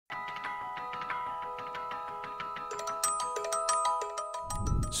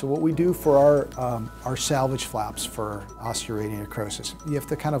So what we do for our salvage flaps for osteoradionecrosis, you have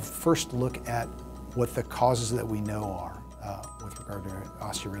to kind of first look at what the causes that we know are with regard to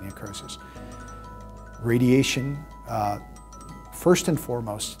osteoradionecrosis. Radiation, first and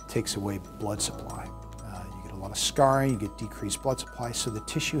foremost, takes away blood supply. You get a lot of scarring, you get decreased blood supply, so the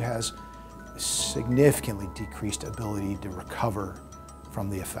tissue has significantly decreased ability to recover from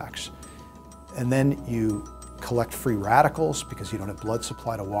the effects. And then you collect free radicals because you don't have blood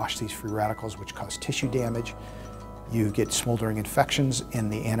supply to wash these free radicals, which cause tissue damage. You get smoldering infections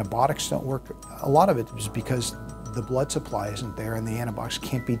and the antibiotics don't work. A lot of it is because the blood supply isn't there and the antibiotics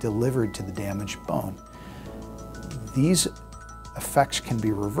can't be delivered to the damaged bone. These effects can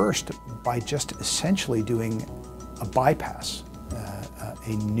be reversed by just essentially doing a bypass,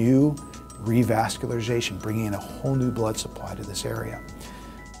 a new revascularization, bringing in a whole new blood supply to this area.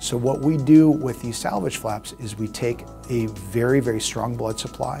 So what we do with these salvage flaps is we take a very, very strong blood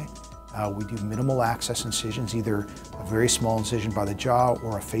supply. We do minimal access incisions, either a very small incision by the jaw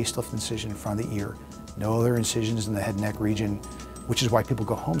or a facelift incision in front of the ear. No other incisions in the head and neck region, which is why people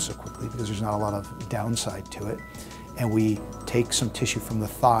go home so quickly, because there's not a lot of downside to it. And we take some tissue from the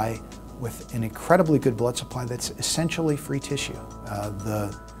thigh with an incredibly good blood supply that's essentially free tissue.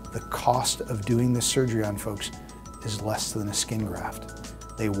 The cost of doing this surgery on folks is less than a skin graft.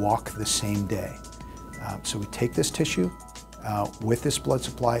 They walk the same day. So we take this tissue with this blood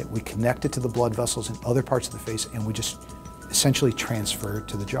supply, we connect it to the blood vessels in other parts of the face, and we just essentially transfer it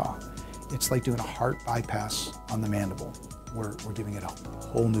to the jaw. It's like doing a heart bypass on the mandible. We're giving it a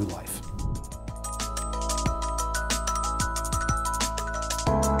whole new life.